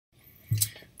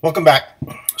Welcome back.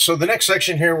 So the next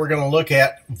section here, we're going to look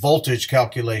at voltage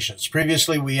calculations.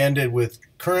 Previously, we ended with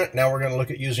current. Now we're going to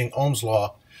look at using Ohm's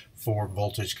law for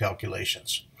voltage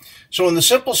calculations. So in the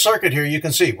simple circuit here, you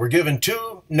can see we're given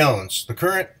two knowns, the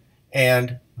current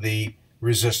and the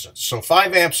resistance. So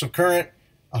 5 amps of current,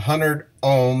 100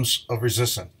 ohms of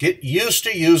resistance. Get used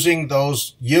to using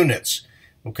those units,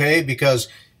 okay? Because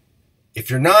if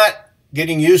you're not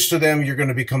getting used to them, you're going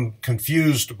to become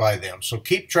confused by them. So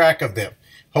keep track of them.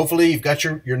 Hopefully you've got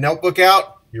your notebook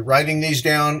out, you're writing these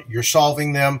down, you're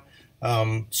solving them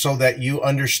so that you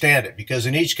understand it. Because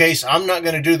in each case, I'm not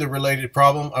going to do the related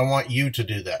problem. I want you to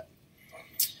do that.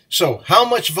 So how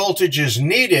much voltage is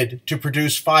needed to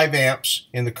produce 5 amps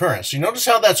in the current? So you notice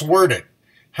how that's worded.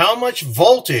 How much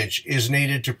voltage is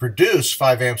needed to produce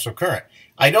 5 amps of current?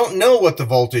 I don't know what the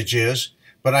voltage is,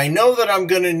 but I know that I'm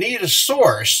going to need a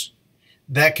source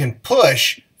that can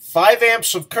push 5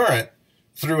 amps of current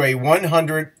through a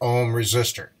 100 ohm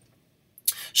resistor.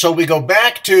 So we go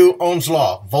back to Ohm's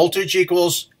law. Voltage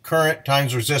equals current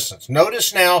times resistance.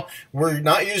 Notice now we're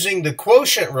not using the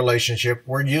quotient relationship,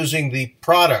 we're using the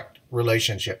product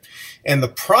relationship. And the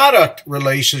product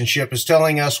relationship is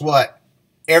telling us what?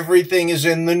 Everything is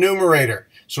in the numerator.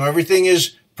 So everything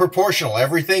is proportional.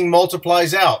 Everything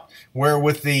multiplies out. Where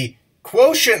with the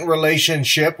quotient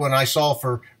relationship, when I solve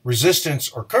for resistance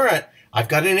or current, I've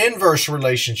got an inverse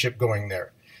relationship going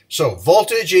there. So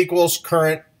voltage equals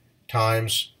current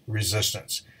times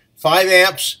resistance. 5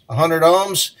 amps, 100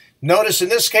 ohms. Notice in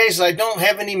this case, I don't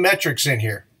have any metrics in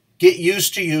here. Get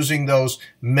used to using those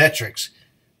metrics.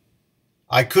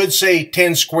 I could say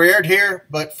 10 squared here,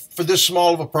 but for this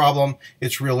small of a problem,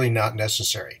 it's really not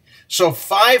necessary. So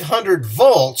 500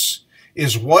 volts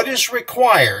is what is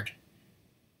required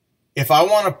if I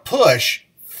want to push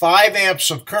 5 amps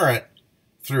of current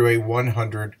through a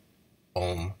 100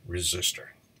 ohm resistor.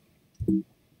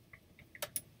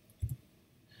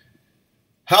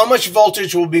 How much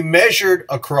voltage will be measured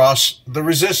across the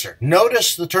resistor?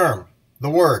 Notice the term,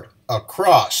 the word,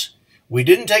 across. We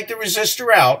didn't take the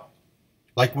resistor out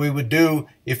like we would do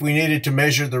if we needed to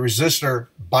measure the resistor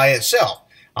by itself.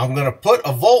 I'm going to put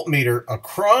a voltmeter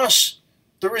across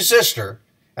the resistor,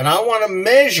 and I want to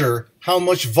measure how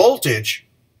much voltage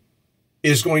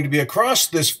is going to be across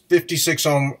this 56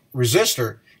 ohm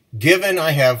resistor, given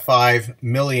I have 5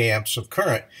 milliamps of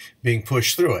current being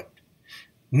pushed through it.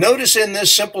 Notice in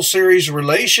this simple series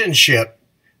relationship,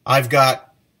 I've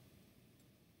got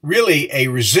really a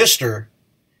resistor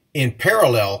in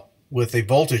parallel with a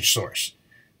voltage source.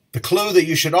 The clue that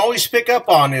you should always pick up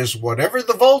on is whatever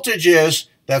the voltage is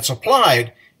that's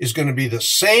applied is going to be the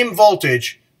same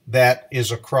voltage that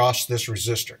is across this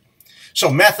resistor. So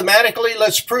mathematically,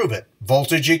 let's prove it.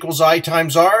 Voltage equals I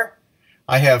times R.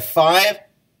 I have 5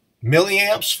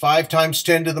 milliamps, 5 times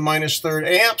 10 to the minus third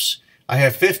amps. I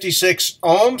have 56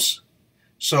 ohms.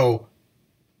 So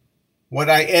what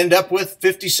I end up with,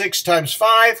 56 times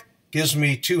 5, gives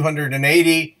me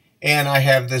 280. And I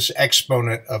have this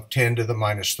exponent of 10 to the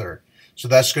minus third. So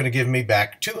that's going to give me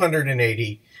back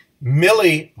 280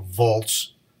 millivolts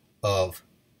of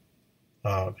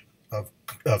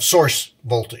source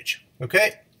voltage.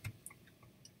 Okay?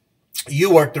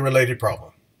 You work the related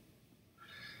problem.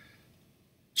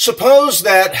 Suppose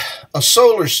that a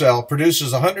solar cell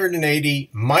produces 180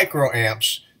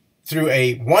 microamps through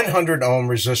a 100 ohm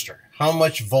resistor. How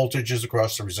much voltage is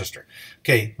across the resistor?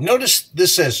 Okay, notice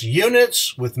this says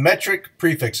units with metric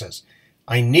prefixes.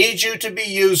 I need you to be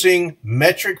using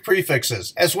metric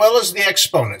prefixes as well as the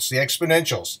exponents, the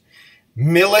exponentials.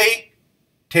 Milli,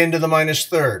 10 to the minus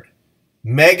third.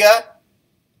 Mega,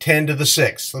 10 to the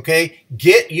sixth. Okay,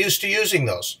 get used to using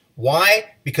those.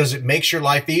 Why? Because it makes your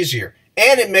life easier.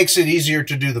 And it makes it easier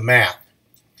to do the math.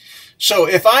 So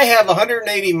if I have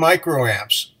 180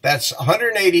 microamps, that's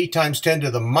 180 times 10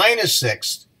 to the minus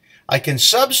sixth. I can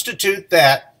substitute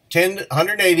that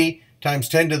 180 times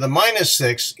 10 to the minus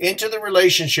sixth into the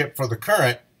relationship for the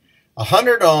current,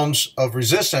 100 ohms of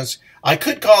resistance. I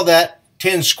could call that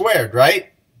 10 squared,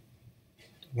 right?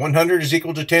 100 is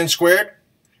equal to 10 squared.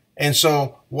 And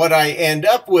so what I end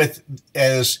up with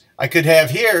is I could have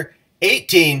here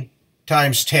 18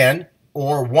 times 10,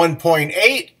 or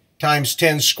 1.8 times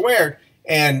 10 squared,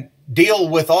 and deal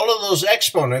with all of those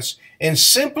exponents and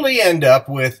simply end up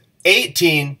with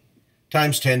 18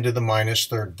 times 10 to the minus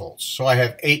third volts. So I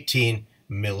have 18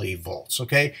 millivolts,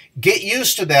 okay? Get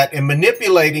used to that in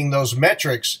manipulating those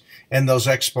metrics and those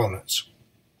exponents.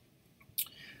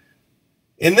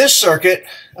 In this circuit,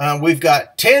 we've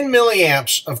got 10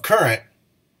 milliamps of current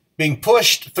being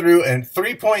pushed through a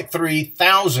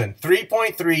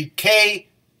 3.3 K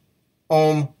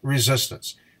ohm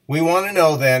resistance. We want to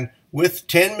know then with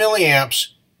 10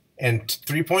 milliamps and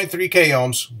 3.3 k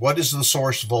ohms, what is the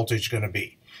source voltage going to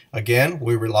be? Again,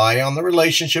 we rely on the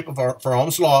relationship for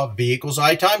Ohm's law, V equals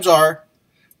I times R,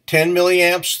 10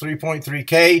 milliamps, 3.3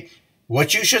 K.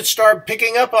 What you should start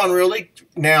picking up on really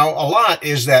now a lot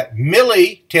is that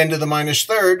milli, 10 to the minus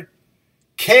third,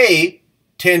 K,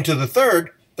 10 to the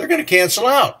third, they're going to cancel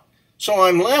out. So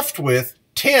I'm left with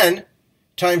 10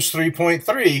 times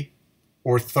 3.3,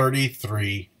 or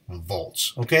 33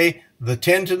 volts. Okay, the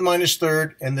 10 to the minus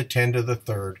third and the 10 to the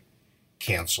third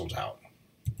canceled out.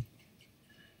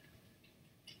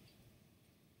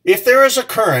 If there is a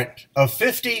current of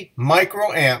 50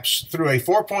 microamps through a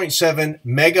 4.7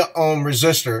 mega ohm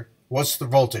resistor, what's the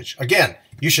voltage? Again,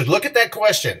 you should look at that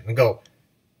question and go,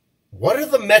 what are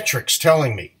the metrics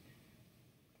telling me?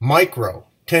 Micro,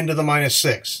 10 to the minus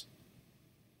 6.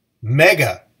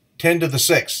 Mega, 10 to the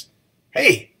 6.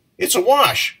 Hey, it's a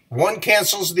wash. One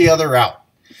cancels the other out.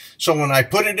 So when I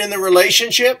put it in the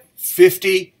relationship,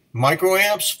 50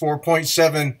 microamps,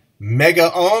 4.7 mega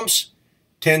ohms,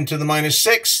 10 to the minus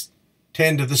 6,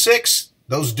 10 to the 6,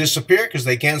 those disappear because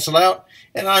they cancel out,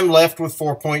 and I'm left with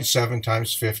 4.7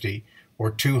 times 50,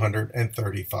 or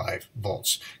 235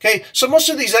 volts. Okay, so most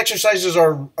of these exercises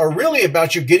are really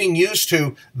about you getting used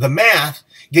to the math,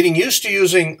 getting used to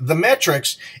using the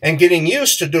metrics, and getting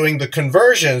used to doing the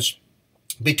conversions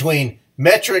between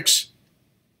metrics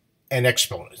and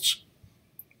exponents.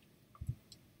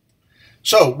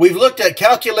 So we've looked at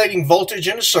calculating voltage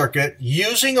in a circuit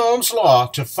using Ohm's law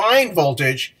to find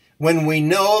voltage when we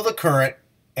know the current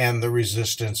and the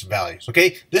resistance values.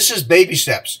 Okay, this is baby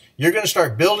steps. You're going to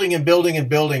start building and building and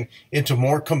building into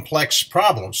more complex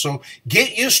problems. So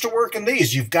get used to working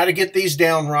these. You've got to get these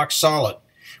down rock solid.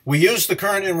 We use the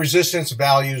current and resistance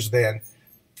values then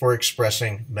for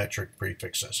expressing metric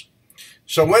prefixes.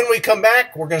 So when we come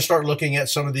back, we're going to start looking at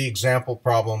some of the example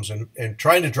problems and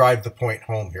trying to drive the point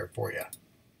home here for you.